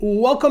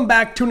Welcome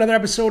back to another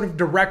episode of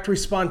Direct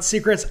Response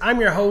Secrets.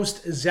 I'm your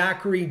host,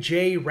 Zachary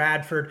J.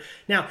 Radford.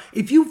 Now,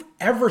 if you've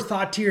ever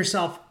thought to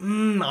yourself,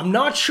 I'm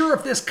not sure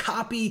if this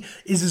copy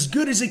is as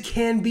good as it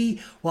can be,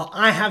 well,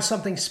 I have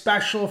something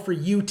special for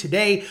you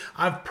today.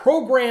 I've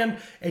programmed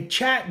a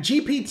chat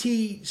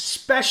GPT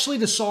specially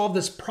to solve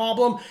this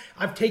problem.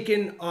 I've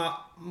taken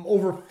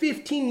over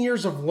 15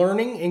 years of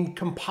learning and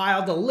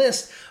compiled a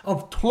list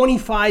of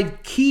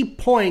 25 key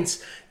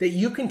points that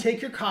you can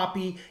take your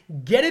copy,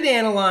 get it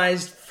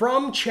analyzed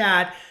from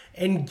chat,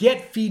 and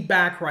get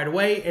feedback right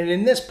away. And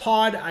in this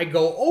pod, I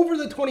go over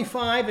the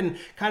 25 and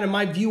kind of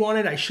my view on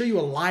it. I show you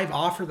a live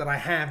offer that I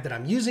have that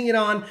I'm using it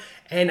on,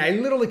 and I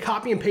literally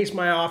copy and paste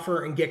my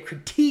offer and get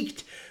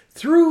critiqued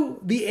through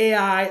the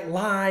AI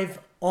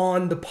live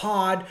on the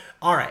pod.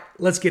 All right,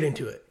 let's get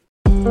into it.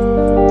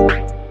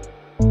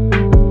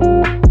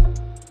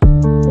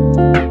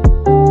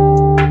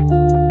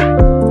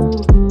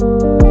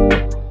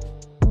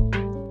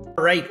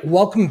 All right,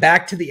 welcome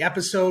back to the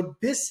episode.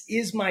 This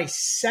is my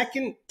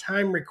second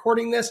time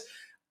recording this.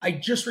 I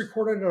just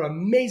recorded an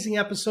amazing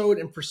episode,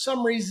 and for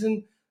some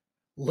reason,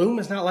 Loom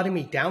is not letting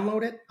me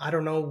download it. I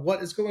don't know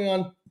what is going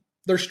on.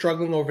 They're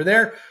struggling over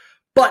there,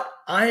 but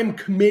I am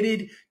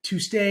committed to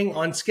staying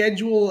on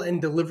schedule and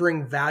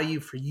delivering value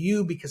for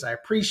you because I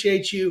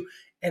appreciate you,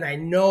 and I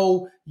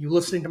know you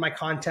listening to my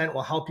content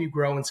will help you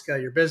grow and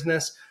scale your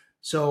business.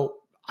 So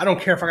I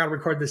don't care if I got to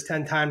record this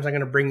 10 times, I'm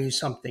going to bring you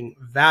something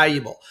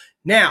valuable.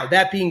 Now,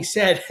 that being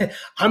said,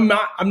 I'm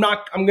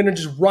going to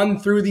just run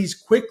through these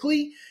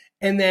quickly,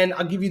 and then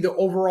I'll give you the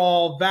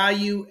overall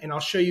value, and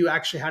I'll show you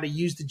actually how to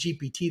use the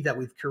GPT that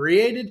we've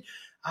created.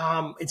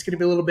 It's going to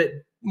be a little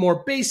bit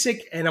more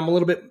basic, and I'm a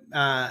little bit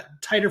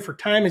tighter for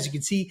time. As you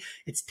can see,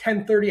 it's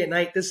 10:30 at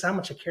night. This is how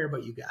much I care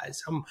about you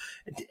guys.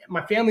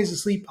 My family's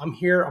asleep. I'm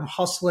here. I'm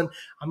hustling.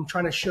 I'm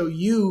trying to show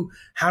you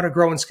how to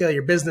grow and scale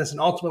your business, and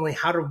ultimately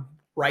how to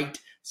write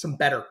some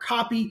better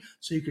copy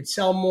so you could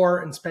sell more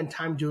and spend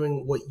time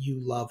doing what you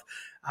love.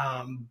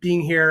 Being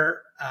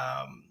here,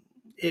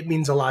 it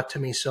means a lot to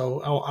me.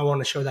 So I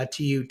want to show that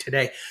to you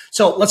today.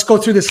 So let's go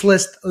through this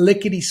list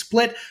lickety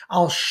split.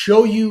 I'll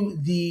show you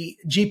the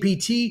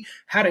GPT,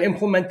 how to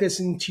implement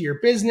this into your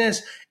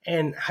business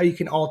and how you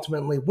can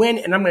ultimately win.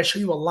 And I'm going to show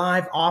you a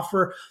live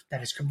offer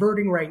that is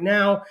converting right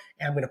now.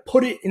 And I'm going to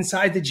put it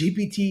inside the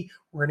GPT.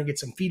 We're going to get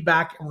some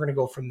feedback and we're going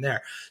to go from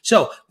there.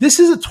 So this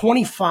is a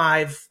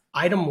 25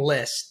 item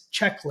list,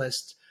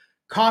 checklist,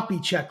 copy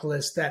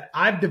checklist that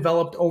I've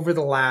developed over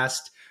the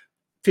last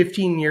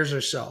 15 years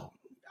or so.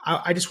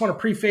 I just want to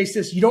preface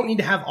this. You don't need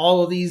to have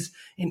all of these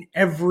in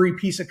every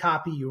piece of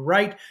copy you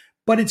write,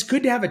 but it's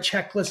good to have a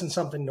checklist and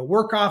something to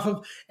work off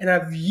of. And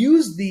I've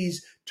used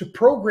these to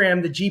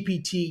program the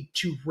GPT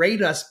to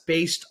rate us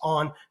based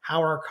on how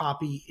our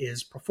copy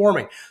is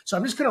performing. So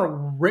I'm just going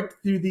to rip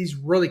through these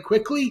really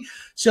quickly.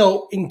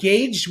 So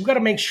engaged, we've got to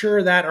make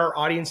sure that our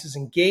audience is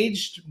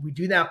engaged. We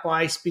do that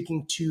by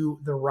speaking to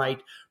the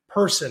right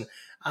person.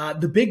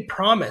 The big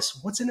promise,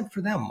 what's in it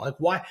for them? Like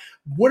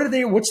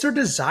what's their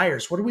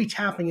desires? What are we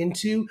tapping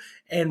into?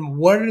 And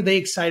what are they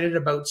excited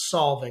about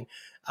solving?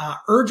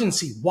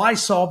 Urgency, why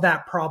solve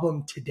that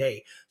problem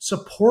today?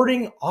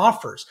 Supporting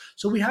offers.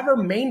 So we have our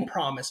main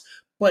promise,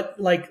 but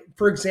like,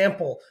 for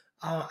example,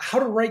 how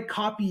to write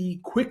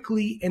copy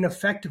quickly and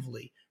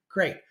effectively.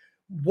 Great.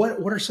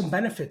 What are some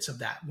benefits of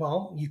that?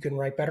 Well, you can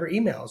write better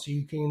emails.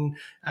 You can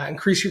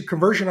increase your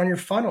conversion on your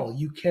funnel.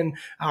 You can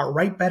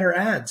write better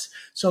ads.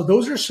 So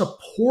those are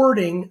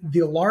supporting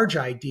the large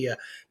idea,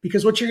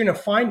 because what you're going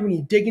to find when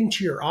you dig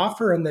into your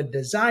offer and the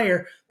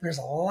desire, there's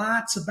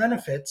lots of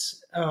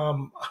benefits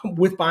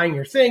with buying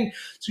your thing.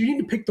 So you need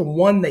to pick the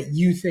one that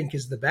you think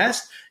is the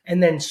best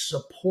and then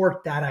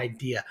support that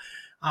idea.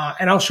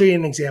 And I'll show you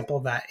an example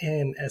of that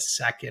in a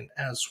second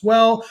as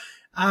well.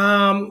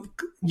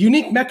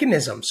 Unique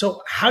mechanism.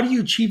 So how do you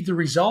achieve the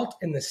result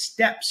and the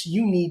steps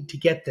you need to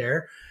get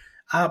there?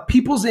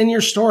 People's in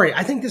your story.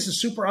 I think this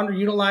is super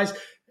underutilized.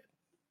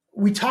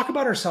 We talk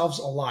about ourselves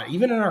a lot.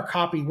 Even in our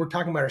copy, we're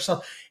talking about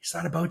ourselves. It's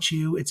not about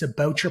you. It's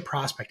about your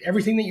prospect.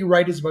 Everything that you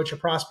write is about your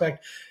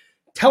prospect.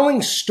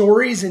 Telling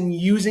stories and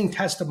using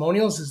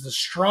testimonials is the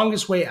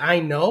strongest way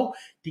I know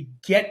to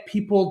get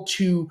people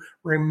to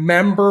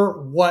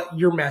remember what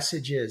your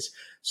message is.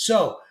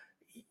 So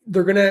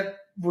they're going to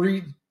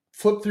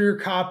flip through your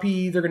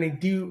copy. They're going to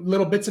do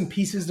little bits and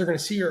pieces. They're going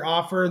to see your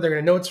offer. They're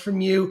going to know it's from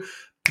you.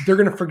 They're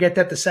going to forget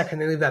that the second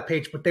they leave that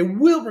page, but they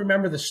will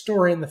remember the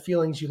story and the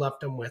feelings you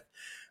left them with.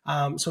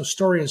 So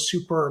story is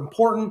super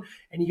important,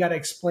 and you got to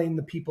explain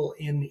the people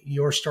in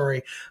your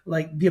story,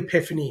 like the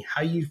epiphany,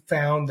 how you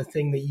found the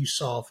thing that you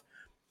solve.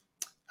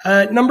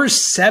 Number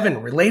 7,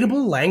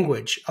 relatable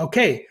language.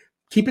 Okay.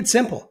 Keep it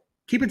simple.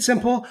 Keep it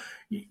simple.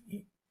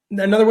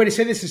 Another way to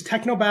say this is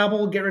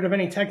technobabble. Get rid of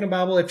any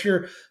technobabble. If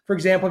you're, for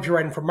example, if you're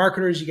writing for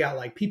marketers, you got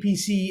like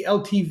PPC,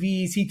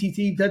 LTV,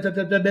 CTT, blah, blah,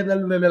 blah, blah, blah,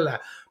 blah, blah, blah.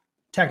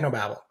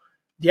 Technobabble.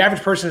 The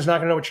average person is not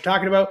going to know what you're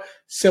talking about.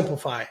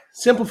 Simplify,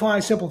 simplify,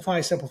 simplify,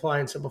 simplify,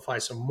 and simplify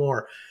some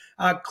more.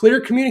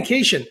 Clear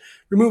communication.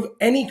 Remove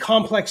any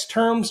complex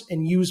terms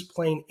and use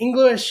plain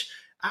English.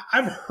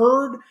 I've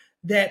heard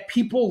that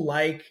people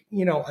like,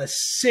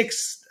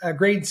 a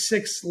grade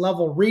 6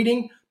 level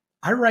reading.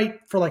 I write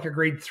for like a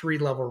grade 3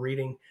 level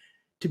reading,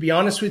 to be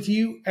honest with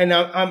you. And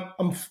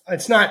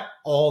it's not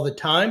all the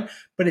time,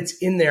 but it's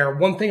in there.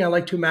 One thing I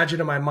like to imagine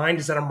in my mind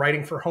is that I'm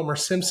writing for Homer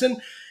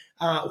Simpson.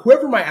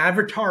 Whoever my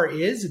avatar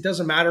is, it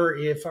doesn't matter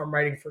if I'm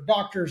writing for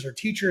doctors or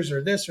teachers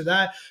or this or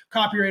that,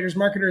 copywriters,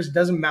 marketers, it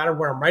doesn't matter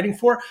what I'm writing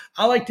for.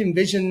 I like to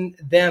envision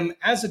them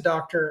as a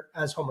doctor,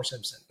 as Homer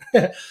Simpson,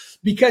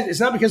 because it's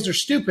not because they're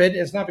stupid.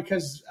 It's not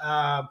because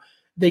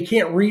they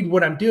can't read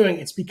what I'm doing.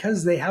 It's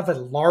because they have a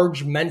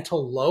large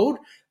mental load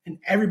and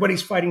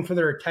everybody's fighting for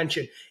their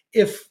attention.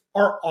 If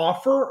our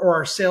offer or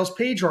our sales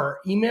page or our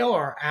email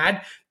or our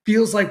ad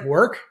feels like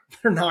work,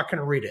 they're not going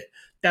to read it.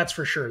 That's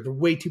for sure. They're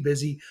way too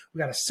busy. We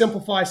got to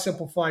simplify.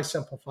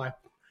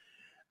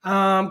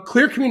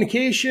 Clear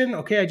communication.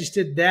 Okay, I just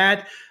did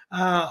that.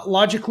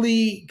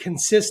 Logically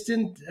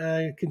consistency.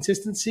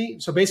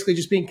 So basically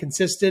just being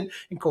consistent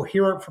and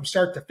coherent from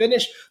start to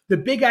finish. The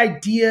big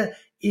idea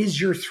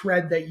is your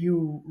thread that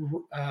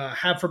you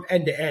have from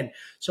end to end.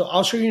 So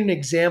I'll show you an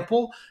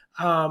example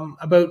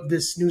about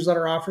this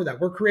newsletter offer that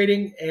we're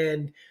creating.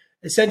 And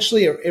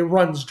essentially it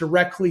runs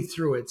directly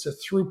through it. It's a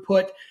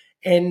throughput.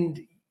 And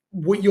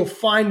what you'll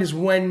find is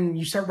when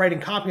you start writing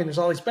copy and there's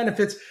all these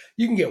benefits,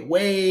 you can get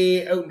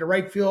way out into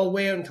right field,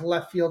 way out into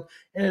left field.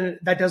 And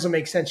that doesn't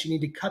make sense. You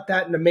need to cut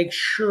that and to make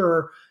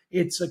sure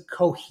it's a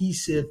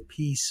cohesive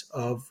piece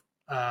of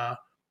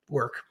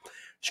work.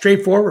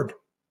 Straightforward.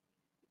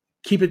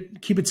 Keep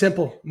it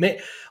simple.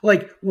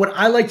 Like what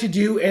I like to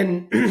do,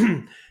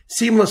 and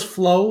seamless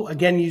flow,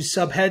 again, use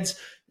subheads.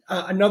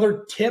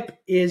 Another tip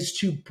is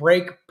to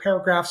break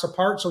paragraphs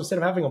apart. So instead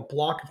of having a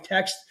block of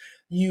text,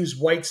 use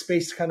white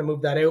space to kind of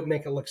move that out,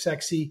 make it look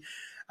sexy.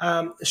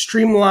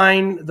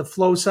 Streamline the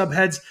flow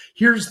subheads.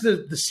 Here's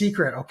the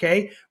secret,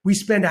 okay? We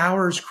spend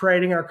hours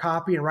creating our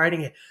copy and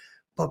writing it,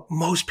 but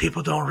most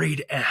people don't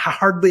read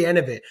hardly any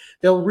of it.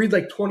 They'll read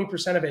like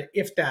 20% of it,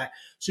 if that.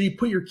 So you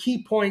put your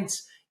key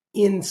points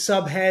in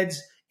subheads,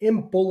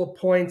 in bullet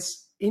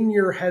points, in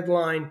your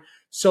headline,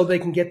 so they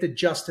can get the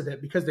gist of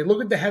it, because they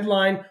look at the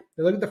headline,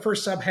 they look at the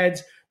first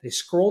subheads, they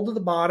scroll to the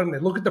bottom, they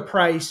look at the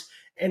price,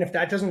 and if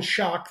that doesn't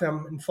shock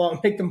them and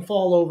make them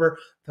fall over,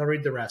 they'll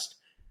read the rest.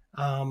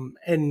 And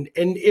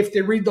if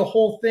they read the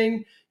whole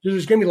thing,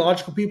 there's going to be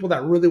logical people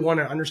that really want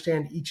to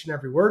understand each and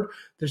every word.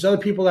 There's other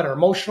people that are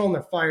emotional and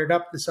they're fired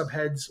up. The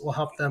subheads will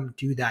help them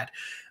do that.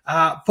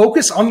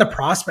 Focus on the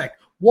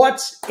prospect.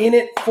 What's in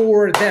it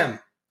for them?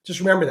 Just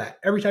remember that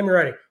every time you're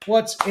writing.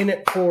 What's in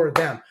it for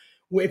them?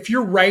 If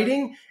you're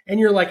writing and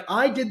you're like,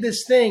 I did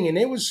this thing and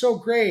it was so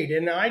great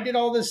and I did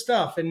all this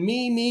stuff and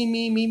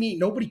me,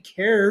 nobody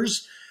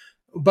cares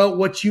about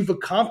what you've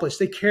accomplished.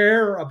 They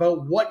care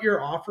about what your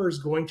offer is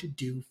going to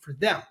do for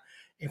them.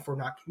 If we're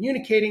not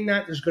communicating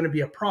that, there's going to be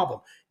a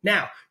problem.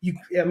 Now,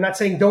 I'm not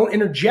saying don't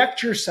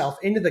interject yourself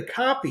into the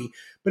copy,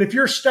 but if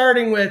you're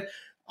starting with,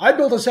 I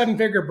built a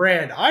 7-figure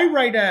brand, I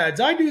write ads,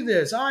 I do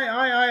this,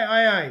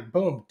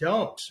 boom,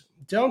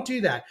 don't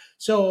do that.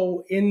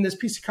 So in this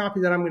piece of copy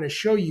that I'm going to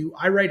show you,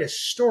 I write a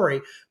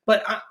story,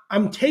 but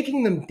I'm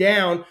taking them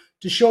down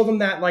to show them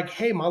that, like,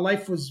 hey, my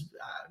life was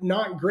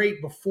not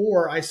great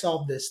before I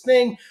solved this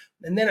thing.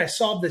 And then I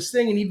solved this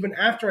thing. And even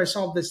after I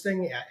solved this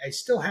thing, I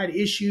still had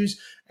issues.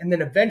 And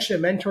then eventually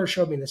a mentor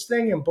showed me this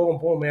thing and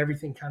boom, and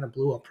everything kind of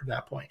blew up from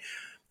that point.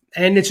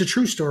 And it's a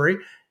true story.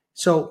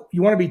 So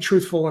you want to be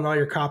truthful in all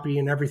your copy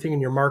and everything in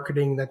your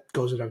marketing. That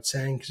goes without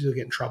saying because you'll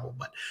get in trouble.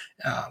 But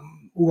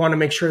we want to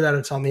make sure that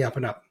it's on the up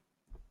and up.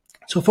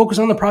 So focus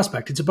on the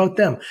prospect. It's about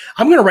them.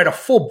 I'm going to write a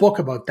full book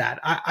about that.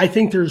 I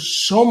think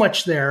there's so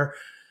much there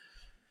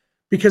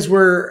because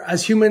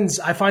as humans,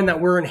 I find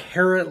that we're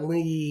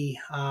inherently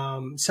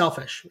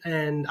selfish.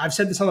 And I've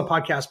said this on the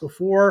podcast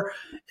before.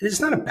 It's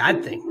not a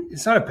bad thing.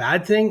 It's not a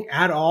bad thing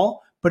at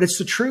all, but it's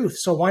the truth.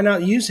 So why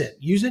not use it?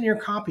 Use it in your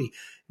copy.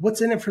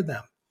 What's in it for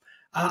them?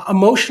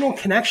 Emotional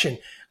connection.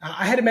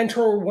 I had a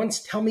mentor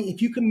once tell me,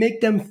 if you can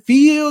make them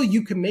feel,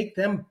 you can make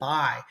them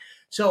buy.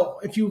 So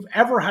if you've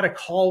ever had a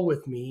call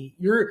with me,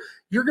 you're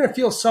going to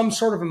feel some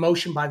sort of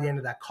emotion by the end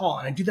of that call.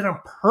 And I do that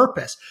on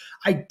purpose.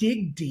 I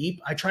dig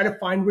deep. I try to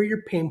find where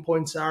your pain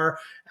points are.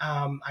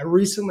 I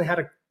recently had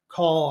a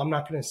call. I'm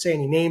not going to say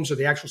any names or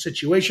the actual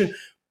situation,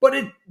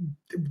 but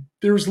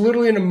there was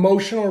literally an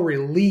emotional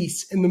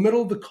release in the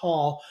middle of the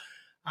call.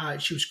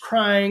 She was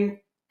crying.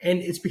 And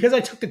it's because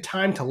I took the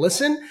time to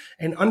listen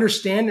and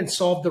understand and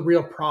solve the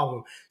real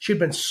problem. She had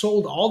been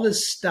sold all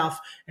this stuff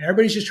and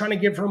everybody's just trying to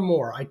give her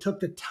more. I took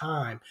the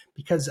time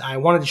because I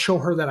wanted to show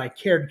her that I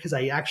cared, because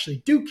I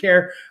actually do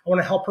care. I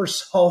want to help her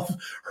solve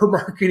her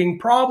marketing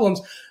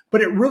problems. But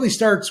it really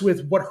starts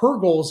with what her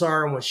goals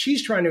are and what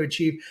she's trying to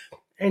achieve.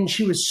 And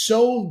she was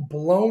so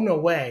blown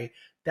away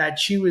that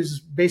she was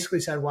basically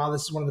said, wow,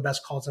 this is one of the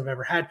best calls I've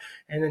ever had.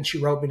 And then she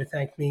wrote me to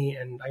thank me,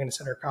 and I'm going to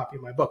send her a copy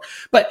of my book.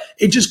 But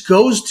it just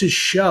goes to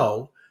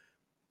show,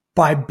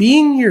 by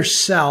being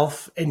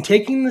yourself and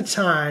taking the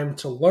time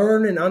to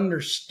learn and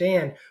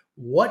understand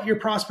what your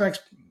prospects'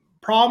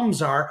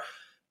 problems are,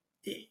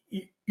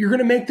 you're going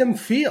to make them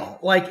feel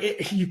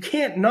like you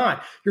can't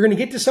not. You're going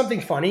to get to something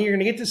funny. You're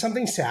going to get to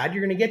something sad.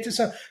 You're going to get to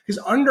some, because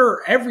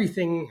under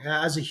everything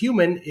as a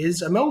human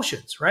is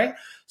emotions, right?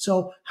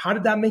 So how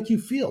did that make you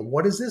feel?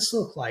 What does this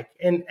look like?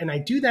 And I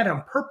do that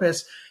on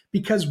purpose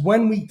because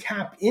when we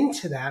tap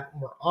into that,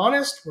 we're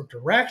honest, we're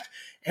direct,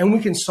 and we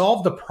can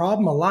solve the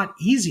problem a lot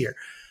easier.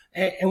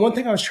 And one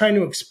thing I was trying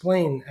to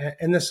explain,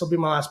 and this will be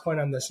my last point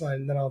on this,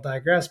 and then I'll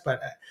digress,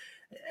 but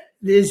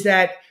is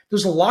that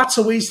there's lots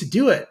of ways to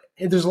do it.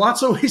 And there's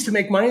lots of ways to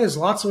make money. There's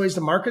lots of ways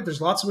to market. There's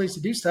lots of ways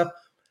to do stuff.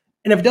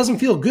 And if it doesn't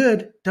feel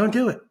good, don't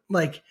do it.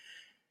 Like,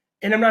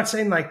 and I'm not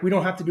saying like we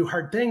don't have to do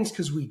hard things,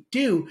 because we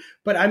do.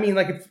 But I mean,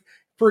 like, if,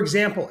 for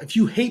example, if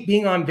you hate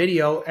being on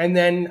video and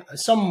then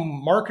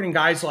some marketing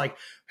guy's like,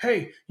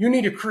 hey, you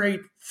need to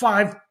create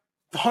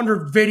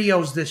 500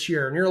 videos this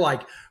year. And you're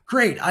like,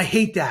 great, I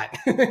hate that.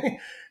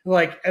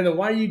 Like, and then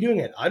why are you doing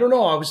it? I don't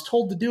know. I was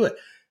told to do it.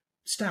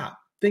 Stop.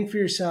 Think for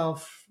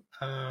yourself.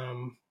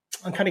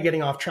 I'm kind of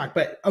getting off track,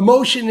 but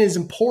emotion is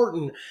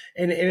important,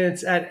 and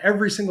it's at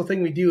every single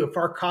thing we do. If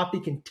our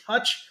copy can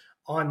touch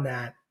on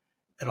that,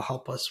 it'll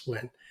help us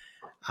win.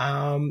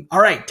 All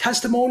right,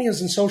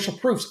 testimonials and social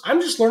proofs.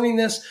 I'm just learning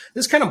this.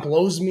 This kind of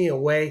blows me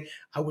away.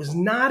 I was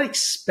not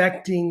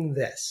expecting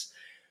this.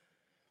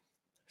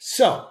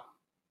 So,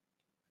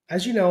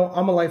 as you know,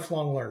 I'm a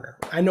lifelong learner.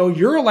 I know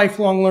you're a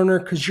lifelong learner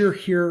because you're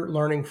here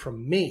learning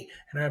from me,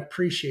 and I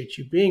appreciate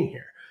you being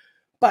here.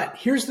 But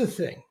here's the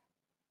thing.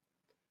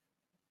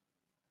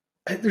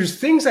 There's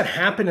things that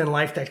happen in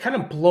life that kind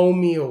of blow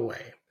me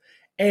away.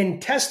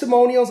 And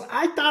testimonials,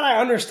 I thought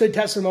I understood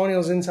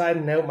testimonials inside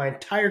and out my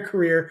entire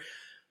career.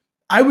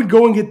 I would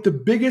go and get the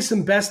biggest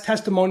and best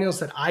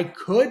testimonials that I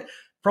could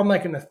from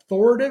like an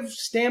authoritative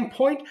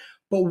standpoint.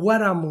 But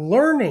what I'm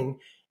learning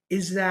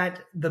is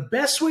that the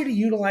best way to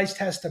utilize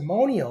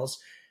testimonials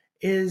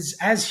is,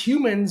 as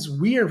humans,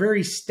 we are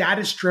very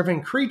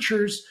status-driven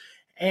creatures.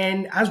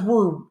 And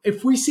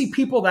if we see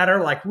people that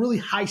are like really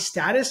high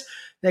status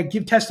that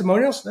give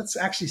testimonials, that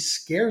actually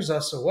scares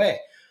us away.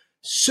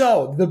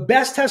 So the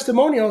best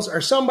testimonials are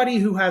somebody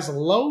who has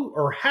low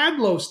or had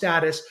low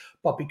status,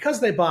 but because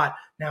they bought,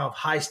 now have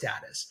high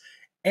status.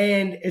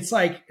 And it's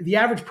like the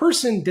average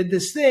person did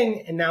this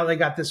thing and now they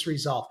got this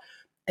result.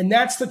 And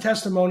that's the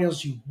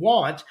testimonials you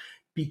want,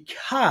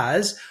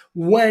 because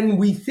when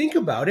we think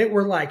about it,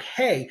 we're like,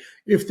 hey,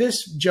 if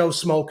this Joe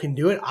Smo can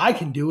do it, I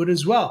can do it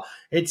as well.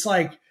 It's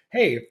like,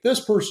 hey, if this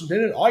person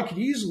did it, I could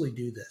easily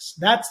do this.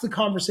 That's the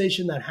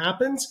conversation that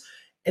happens,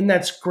 and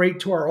that's great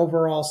to our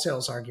overall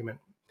sales argument.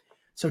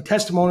 So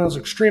testimonials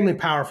are extremely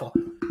powerful.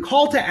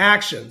 Call to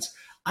actions.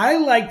 I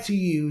like to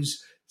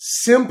use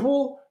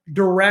simple,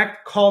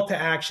 direct call to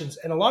actions.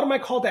 And a lot of my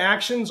call to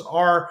actions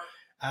are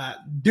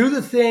do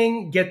the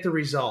thing, get the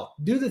result.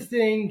 Do the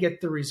thing,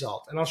 get the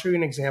result. And I'll show you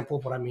an example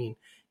of what I mean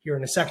here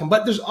in a second.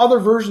 But there's other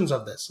versions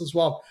of this as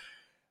well.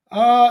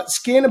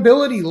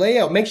 Scannability,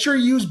 layout. Make sure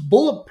you use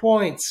bullet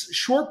points,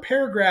 short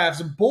paragraphs,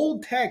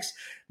 bold text.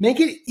 Make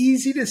it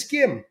easy to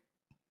skim.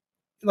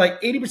 Like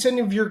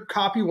 80% of your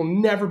copy will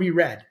never be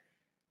read.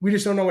 We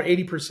just don't know what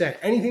 80%.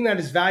 Anything that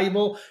is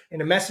valuable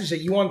and a message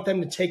that you want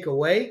them to take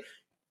away,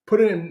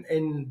 put it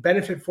in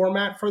benefit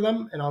format for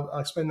them. And I'll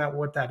explain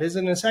what that is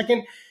in a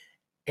second,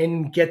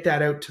 and get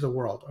that out to the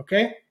world.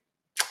 Okay.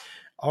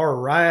 All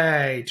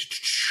right.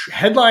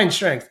 Headline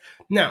strength.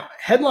 Now,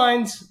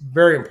 headlines,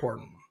 very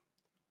important.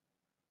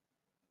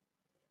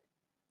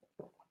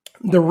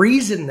 The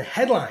reason the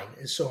headline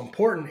is so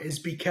important is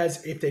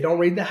because if they don't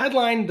read the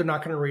headline, they're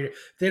not going to read it.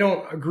 If they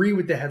don't agree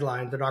with the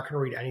headline, they're not going to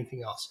read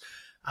anything else.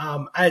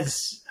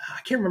 As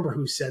I can't remember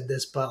who said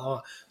this,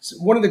 but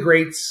one of the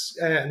greats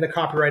in the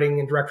copywriting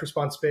and direct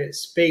response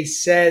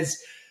space says,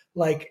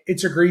 like,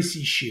 it's a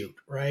greasy shoot,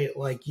 right?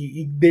 Like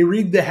they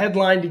read the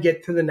headline to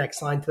get to the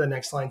next line, to the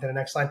next line, to the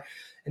next line.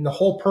 And the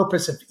whole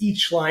purpose of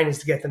each line is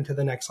to get them to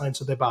the next line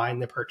so they buy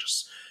and they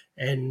purchase.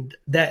 And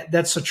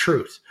that's the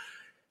truth.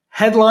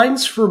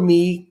 Headlines for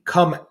me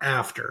come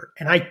after,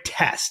 and I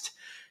test.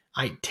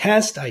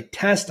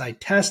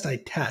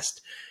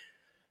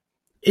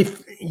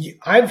 If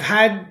I've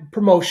had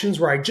promotions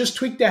where I just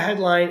tweak the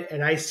headline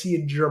and I see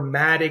a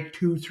dramatic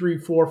 2, 3,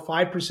 4,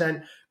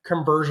 5%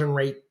 conversion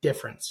rate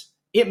difference.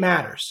 It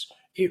matters.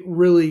 It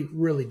really,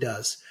 really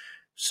does.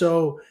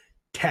 So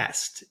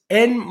test.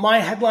 And my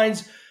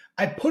headlines,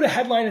 I put a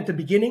headline at the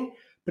beginning,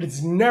 but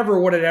it's never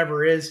what it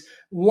ever is.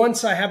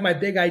 Once I have my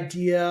big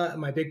idea,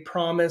 my big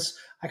promise,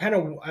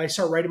 I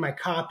start writing my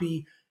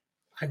copy.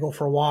 I go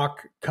for a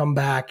walk, come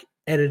back,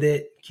 edit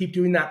it, keep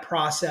doing that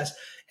process.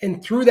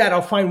 And through that,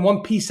 I'll find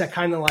one piece that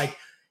kind of like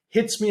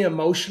hits me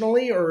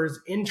emotionally or is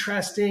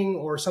interesting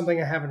or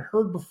something I haven't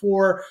heard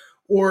before,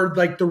 or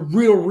like the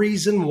real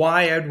reason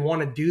why I'd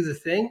want to do the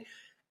thing.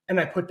 And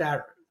I put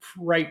that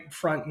right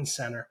front and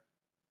center.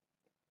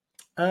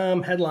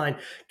 Headline,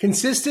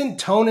 consistent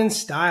tone and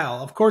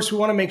style. Of course, we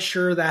want to make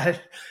sure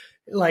that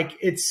like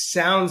it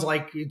sounds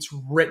like it's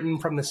written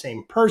from the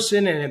same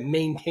person and it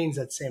maintains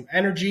that same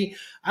energy.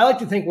 I like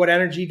to think, what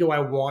energy do I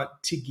want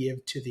to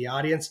give to the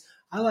audience?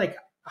 I like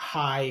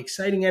high,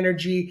 exciting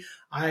energy.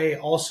 I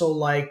also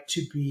like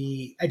to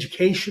be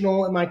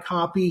educational in my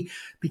copy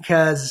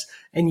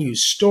and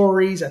use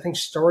stories. I think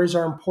stories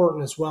are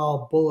important as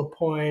well, bullet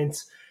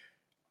points.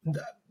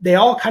 They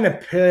all kind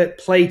of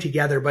play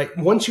together, but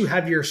once you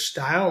have your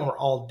style and we're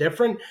all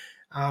different,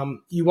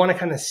 you want to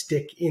kind of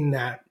stick in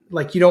that.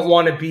 Like, you don't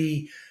want to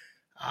be,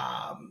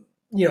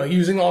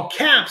 using all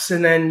caps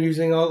and then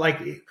using all,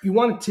 like, you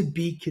want it to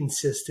be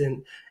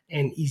consistent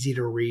and easy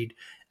to read.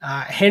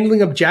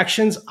 Handling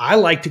objections, I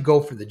like to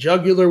go for the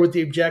jugular with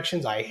the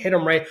objections. I hit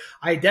them right.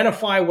 I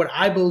identify what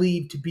I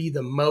believe to be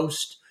the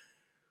most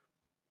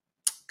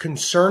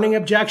concerning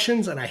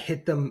objections and I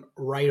hit them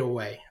right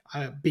away,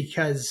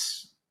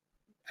 because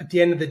at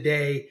the end of the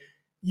day,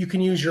 you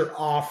can use your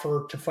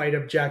offer to fight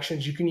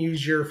objections. You can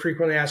use your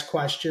frequently asked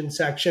questions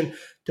section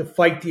to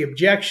fight the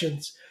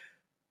objections.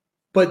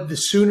 But the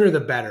sooner the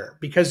better,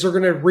 because they're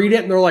going to read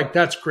it and they're like,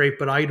 that's great,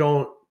 but I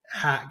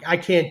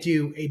can't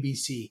do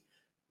ABC.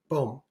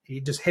 Boom. You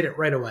just hit it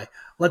right away.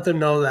 Let them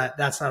know that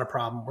that's not a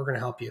problem. We're going to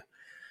help you.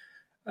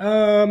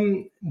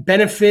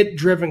 Benefit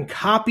driven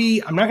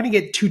copy. I'm not going to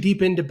get too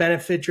deep into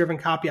benefit driven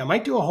copy. I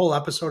might do a whole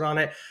episode on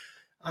it.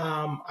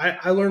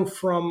 I learned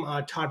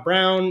from Todd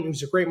Brown,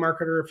 who's a great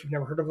marketer. If you've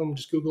never heard of him,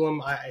 just Google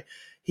him.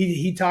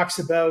 He talks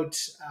about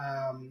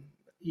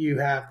you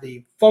have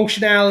the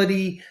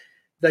functionality,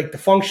 like the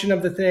function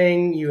of the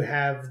thing, you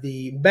have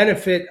the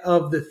benefit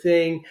of the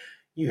thing,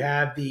 you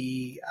have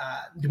the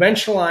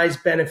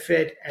dimensionalized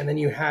benefit, and then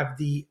you have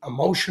the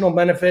emotional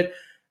benefit.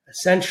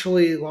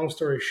 Essentially, long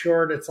story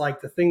short, it's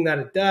like the thing that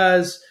it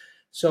does.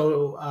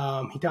 So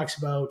he talks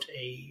about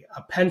a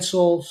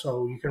pencil,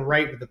 so you can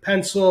write with a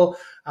pencil,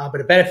 but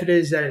a benefit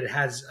is that it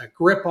has a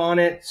grip on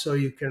it, so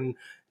it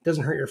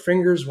doesn't hurt your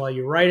fingers while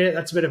you write it.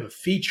 That's a bit of a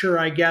feature,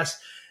 I guess.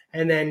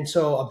 And then,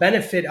 so a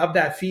benefit of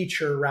that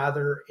feature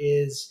rather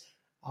is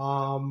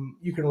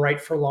you can write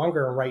for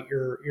longer and write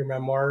your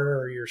memoir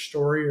or your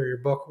story or your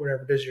book,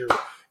 whatever it is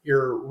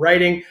you're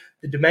writing.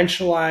 The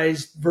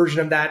dimensionalized version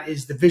of that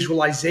is the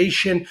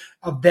visualization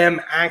of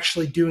them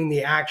actually doing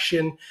the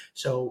action.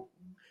 So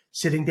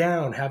sitting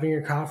down, having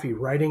your coffee,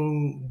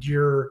 writing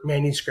your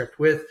manuscript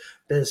with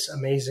this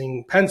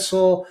amazing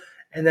pencil,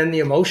 and then the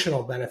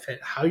emotional benefit,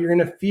 how you're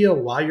going to feel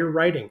while you're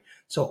writing.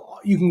 So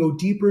you can go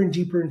deeper and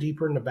deeper and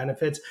deeper into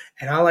benefits.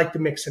 And I like to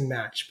mix and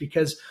match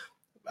because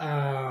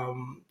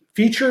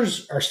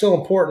features are still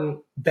important.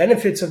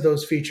 Benefits of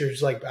those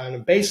features, like on a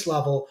base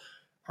level,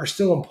 are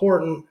still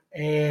important,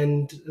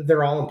 and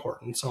they're all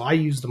important. So I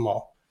use them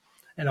all.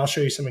 And I'll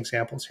show you some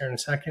examples here in a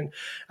second.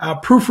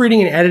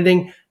 Proofreading and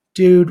editing.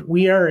 Dude,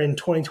 we are in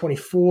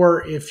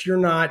 2024. If you're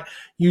not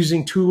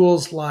using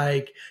tools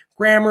like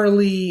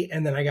Grammarly,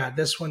 and then I got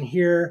this one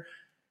here.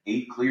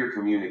 8 Clear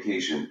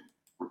Communication.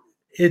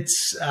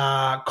 It's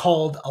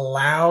called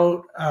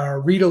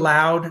Read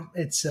Aloud.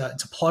 It's a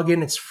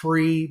plugin. It's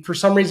free. For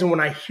some reason,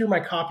 when I hear my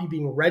copy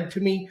being read to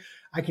me,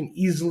 I can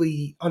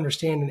easily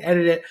understand and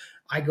edit it.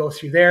 I go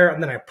through there,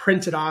 and then I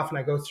print it off, and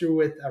I go through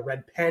with a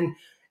red pen,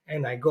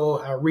 and I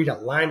read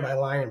it line by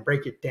line and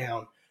break it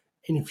down.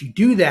 And if you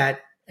do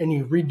that, and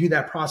you redo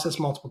that process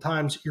multiple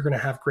times, you're going to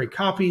have great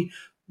copy.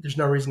 There's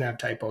no reason to have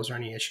typos or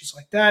any issues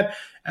like that.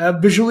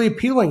 Visually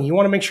appealing. You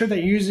want to make sure that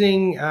you're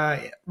using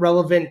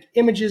relevant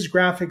images,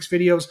 graphics,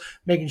 videos,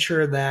 making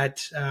sure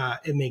that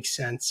it makes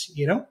sense,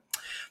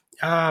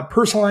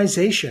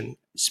 Personalization.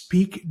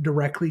 Speak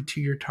directly to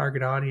your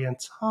target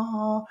audience.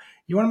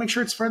 You want to make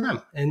sure it's for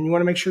them, and you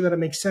want to make sure that it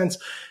makes sense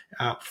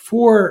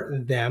for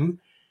them.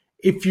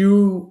 If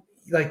you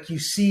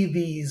see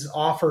these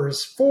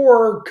offers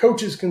for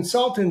coaches,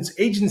 consultants,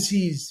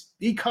 agencies,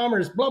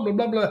 e-commerce, blah, blah,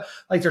 blah, blah.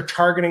 Like they're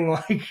targeting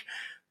like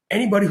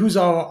anybody who's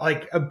on,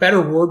 like a better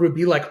word would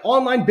be like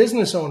online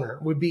business owner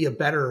would be a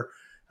better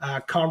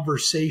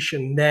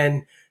conversation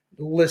than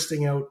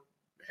listing out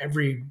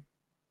every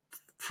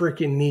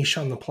freaking niche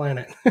on the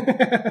planet.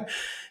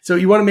 So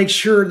you want to make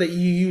sure that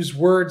you use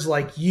words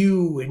like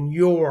you and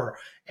your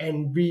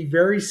and be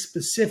very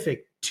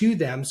specific to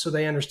them so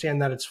they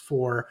understand that it's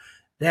for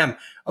them.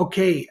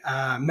 Okay,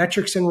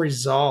 metrics and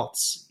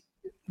results.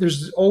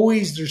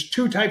 There's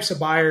two types of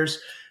buyers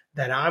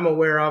that I'm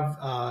aware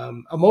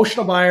of,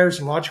 emotional buyers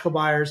and logical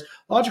buyers.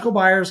 Logical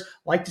buyers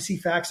like to see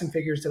facts and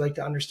figures. They like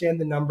to understand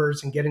the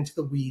numbers and get into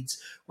the weeds,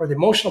 where the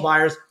emotional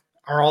buyers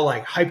are all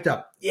like hyped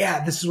up.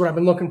 Yeah, this is what I've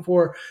been looking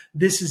for.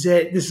 This is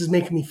it. This is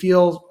making me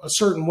feel a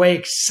certain way,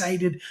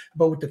 excited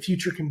about what the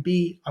future can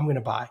be. I'm going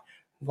to buy.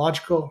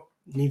 Logical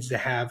needs to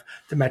have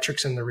the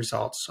metrics and the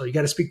results. So you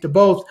got to speak to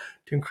both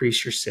to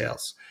increase your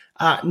sales.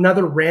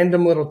 Another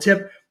random little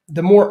tip,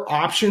 the more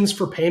options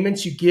for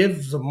payments you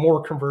give, the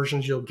more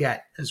conversions you'll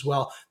get as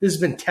well. This has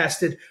been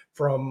tested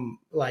from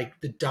like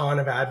the dawn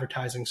of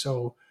advertising.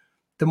 So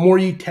the more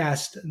you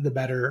test, the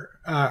better,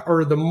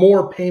 or the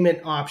more payment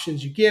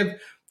options you give,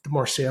 the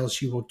more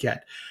sales you will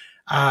get.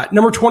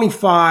 Number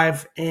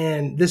 25,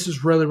 and this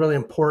is really, really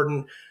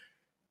important.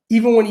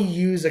 Even when you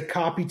use a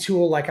copy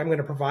tool, like I'm going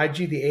to provide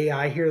you the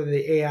AI here,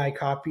 the AI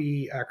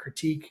copy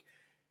critique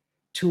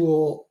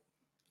tool,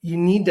 you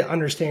need to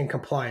understand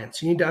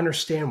compliance. You need to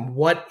understand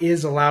what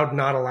is allowed,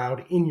 not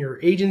allowed in your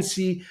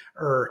agency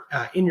or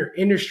in your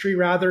industry,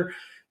 rather,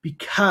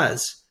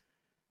 because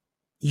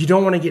you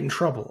don't want to get in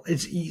trouble.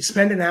 You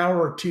spend an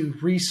hour to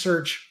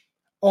research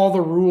all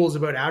the rules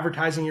about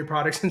advertising your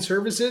products and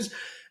services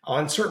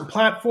on certain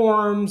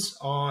platforms,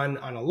 on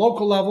a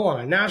local level, on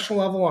a national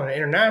level, on an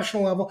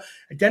international level.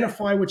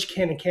 Identify what you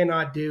can and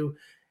cannot do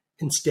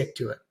and stick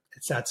to it.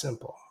 It's that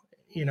simple.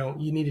 You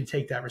need to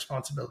take that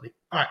responsibility.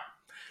 All right.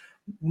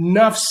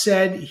 Enough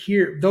said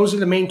here. Those are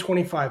the main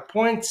 25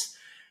 points.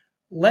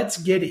 Let's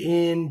get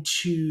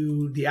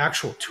into the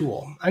actual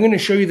tool. I'm going to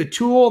show you the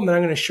tool, and then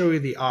I'm going to show you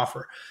the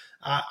offer.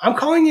 I'm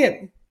calling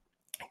it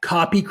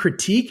copy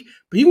critique,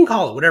 but you can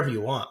call it whatever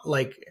you want.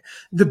 Like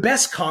the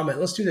best comment,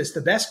 let's do this.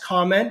 The best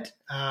comment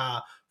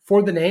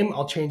for the name,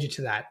 I'll change it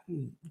to that.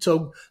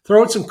 So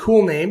throw out some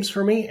cool names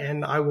for me,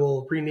 and I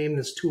will rename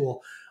this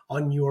tool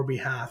on your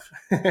behalf.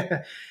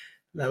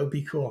 That would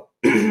be cool.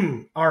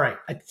 All right.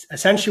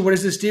 Essentially, what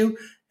does this do?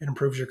 It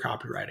improves your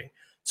copywriting.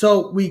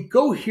 So we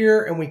go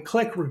here and we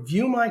click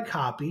review my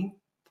copy,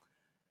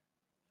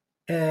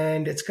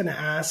 and it's going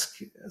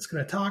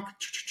to talk.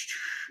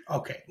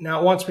 Okay.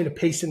 Now it wants me to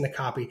paste in the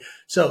copy.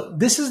 So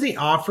this is the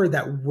offer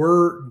that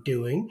we're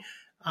doing.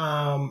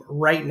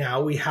 Right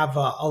now we have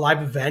a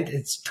live event.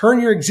 It's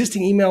turn your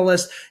existing email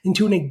list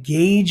into an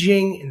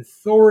engaging,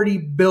 authority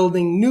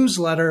building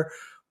newsletter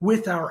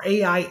with our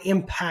AI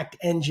impact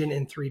engine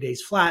in 3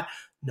 days flat.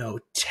 No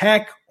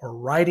tech or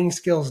writing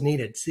skills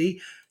needed. See,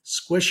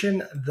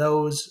 squishing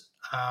those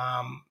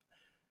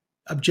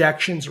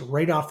objections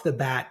right off the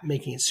bat,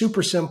 making it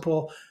super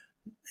simple.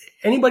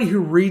 Anybody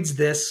who reads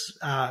this,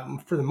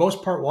 for the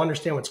most part, will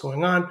understand what's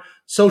going on.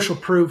 Social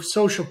proof.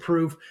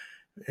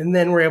 And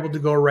then we're able to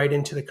go right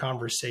into the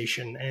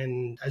conversation.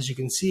 And as you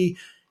can see,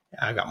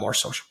 I got more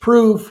social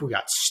proof. We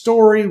got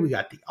story. We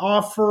got the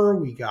offer.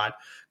 We got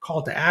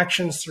call to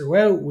actions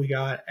throughout. We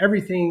got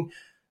everything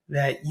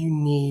that you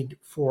need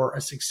for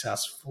a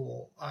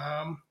successful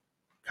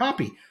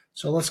copy.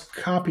 So let's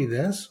copy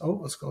this.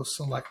 Let's go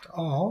select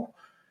all.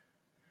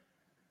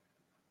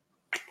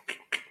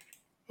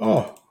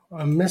 Oh,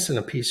 I'm missing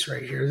a piece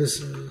right here. This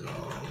is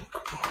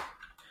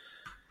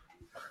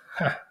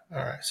all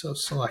right. So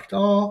select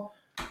all,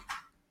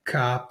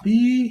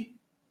 copy.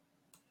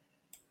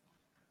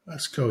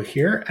 Let's go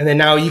here. And then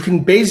now you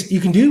can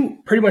do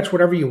pretty much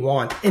whatever you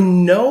want,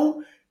 and know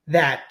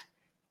that,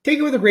 take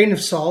it with a grain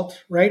of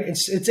salt, right?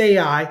 It's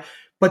AI,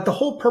 but the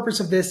whole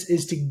purpose of this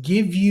is to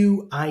give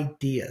you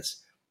ideas.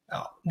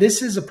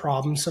 This is a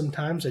problem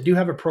sometimes. I do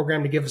have a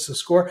program to give us a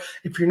score.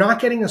 If you're not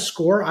getting a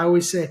score, I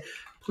always say,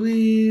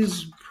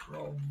 please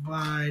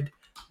provide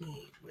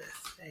me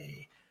with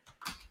a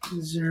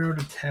 0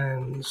 to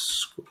 10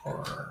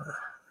 score.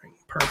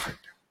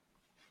 Perfect.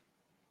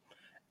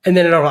 And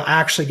then it'll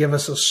actually give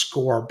us a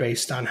score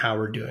based on how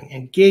we're doing.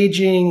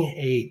 Engaging,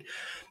 8.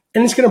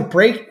 And it's going to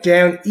break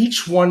down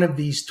each one of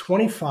these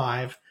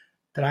 25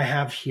 that I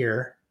have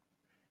here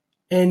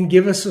and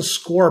give us a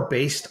score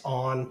based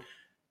on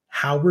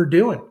how we're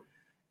doing.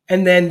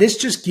 And then this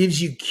just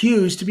gives you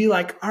cues to be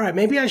like, all right,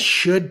 maybe I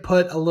should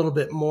put a little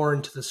bit more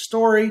into the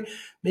story.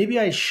 Maybe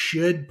I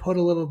should put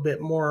a little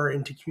bit more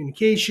into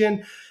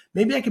communication.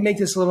 Maybe I can make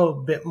this a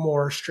little bit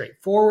more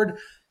straightforward.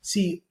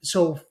 See,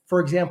 so for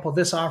example,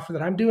 this offer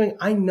that I'm doing,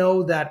 I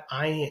know that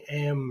I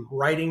am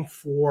writing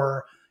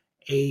for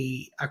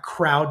a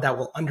crowd that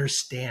will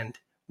understand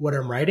what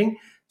I'm writing.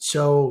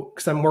 So,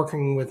 because I'm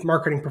working with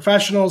marketing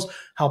professionals,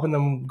 helping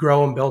them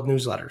grow and build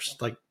newsletters.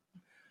 Like,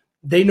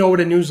 they know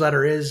what a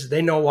newsletter is.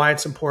 They know why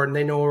it's important.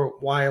 They know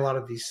why a lot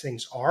of these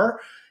things are.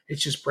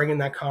 It's just bringing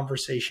that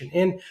conversation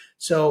in.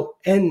 So,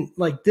 and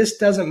like, this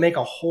doesn't make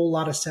a whole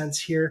lot of sense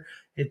here.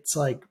 It's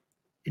like,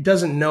 it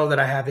doesn't know that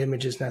I have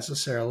images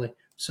necessarily.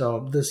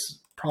 So this is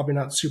probably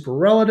not super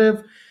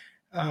relative.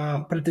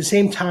 But at the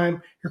same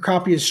time, your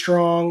copy is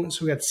strong.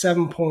 So we got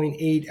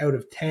 7.8 out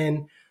of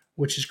 10,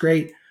 which is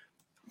great.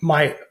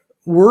 My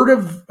word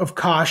of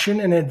caution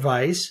and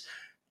advice,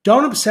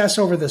 don't obsess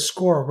over the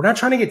score. We're not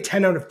trying to get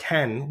 10 out of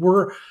 10.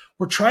 We're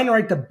trying to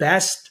write the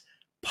best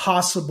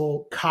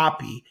possible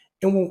copy.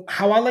 And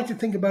how I like to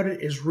think about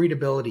it is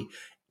readability.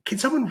 Can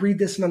someone read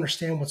this and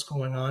understand what's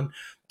going on?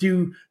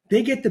 Do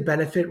they get the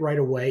benefit right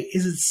away?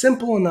 Is it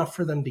simple enough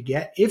for them to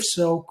get? If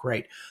so,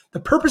 great. The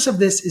purpose of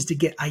this is to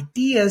get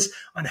ideas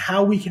on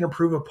how we can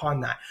improve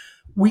upon that.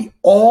 We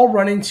all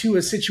run into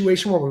a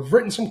situation where we've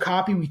written some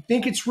copy. We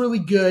think it's really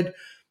good.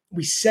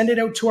 We send it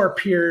out to our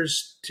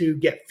peers to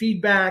get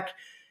feedback,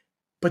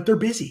 but they're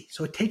busy.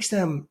 So it takes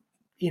them,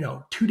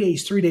 2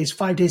 days, 3 days,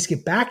 5 days to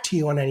get back to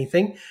you on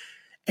anything.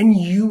 And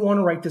you want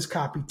to write this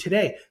copy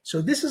today.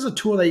 So this is a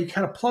tool that you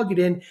kind of plug it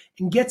in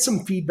and get some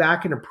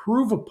feedback and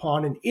improve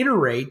upon and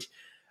iterate.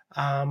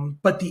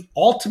 But the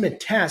ultimate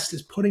test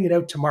is putting it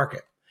out to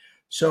market.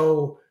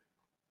 So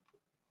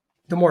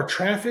the more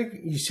traffic,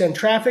 you send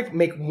traffic,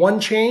 make one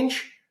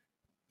change,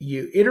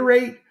 you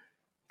iterate,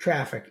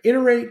 traffic,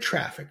 iterate,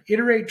 traffic,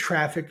 iterate,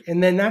 traffic.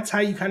 And then that's how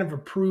you kind of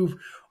improve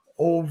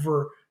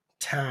over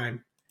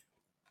time.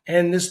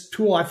 And this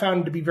tool I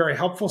found to be very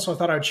helpful, so I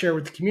thought I would share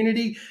with the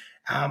community.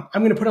 I'm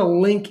going to put a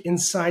link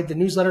inside the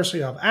newsletter so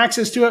you'll have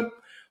access to it.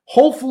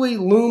 Hopefully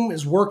Loom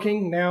is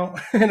working now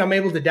and I'm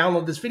able to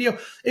download this video.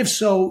 If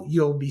so,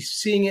 you'll be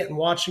seeing it and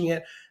watching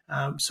it.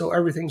 So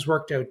everything's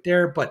worked out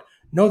there, but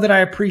know that I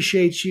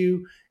appreciate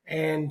you.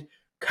 And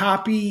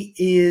copy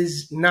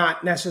is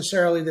not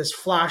necessarily this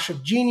flash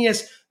of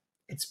genius.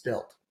 It's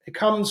built. It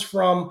comes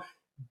from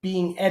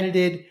being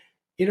edited,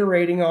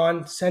 iterating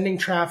on, sending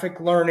traffic,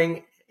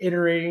 learning,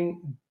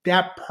 iterating.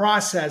 That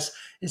process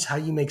is how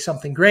you make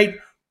something great.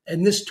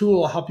 And this tool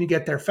will help you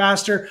get there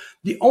faster.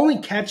 The only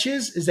catch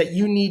is that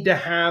you need to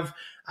have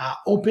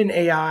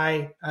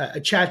OpenAI, a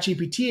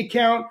ChatGPT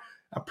account,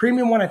 a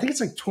premium one. I think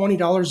it's like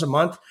 $20 a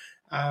month,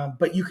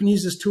 but you can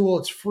use this tool.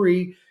 It's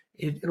free.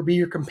 It'll be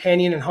your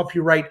companion and help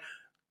you write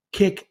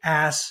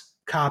kick-ass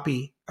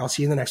copy. I'll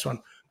see you in the next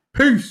one.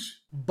 Peace.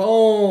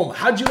 Boom.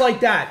 How'd you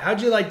like that?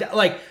 How'd you like that?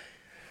 Like,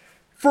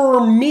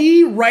 for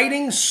me,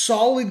 writing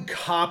solid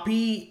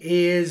copy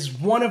is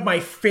one of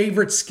my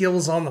favorite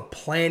skills on the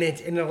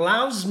planet, and it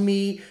allows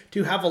me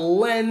to have a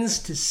lens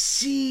to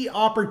see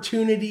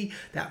opportunity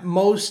that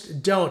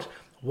most don't.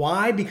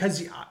 Why?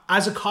 Because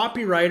as a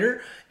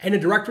copywriter and a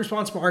direct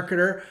response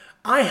marketer,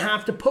 I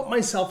have to put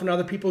myself in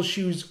other people's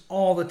shoes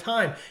all the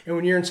time. And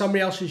when you're in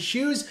somebody else's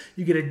shoes,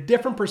 you get a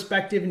different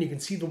perspective and you can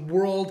see the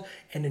world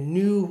in a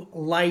new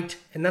light.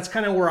 And that's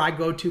kind of where I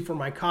go to for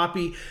my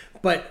copy.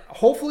 But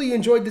hopefully you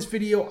enjoyed this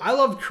video. I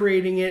love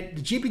creating it.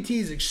 The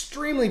GPT is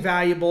extremely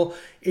valuable.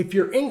 If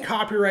you're in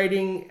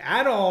copywriting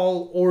at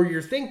all, or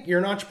you're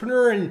an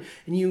entrepreneur and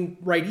you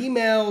write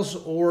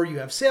emails, or you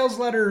have sales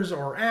letters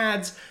or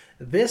ads,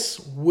 this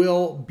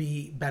will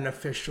be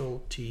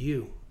beneficial to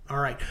you. All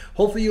right.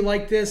 Hopefully you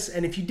like this.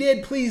 And if you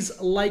did, please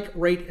like,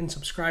 rate, and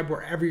subscribe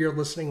wherever you're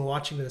listening and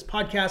watching to this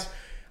podcast.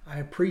 I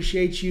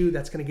appreciate you.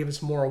 That's going to give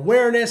us more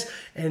awareness,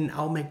 and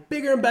I'll make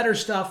bigger and better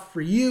stuff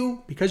for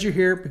you because you're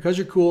here, because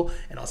you're cool,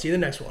 and I'll see you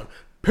in the next one.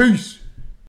 Peace.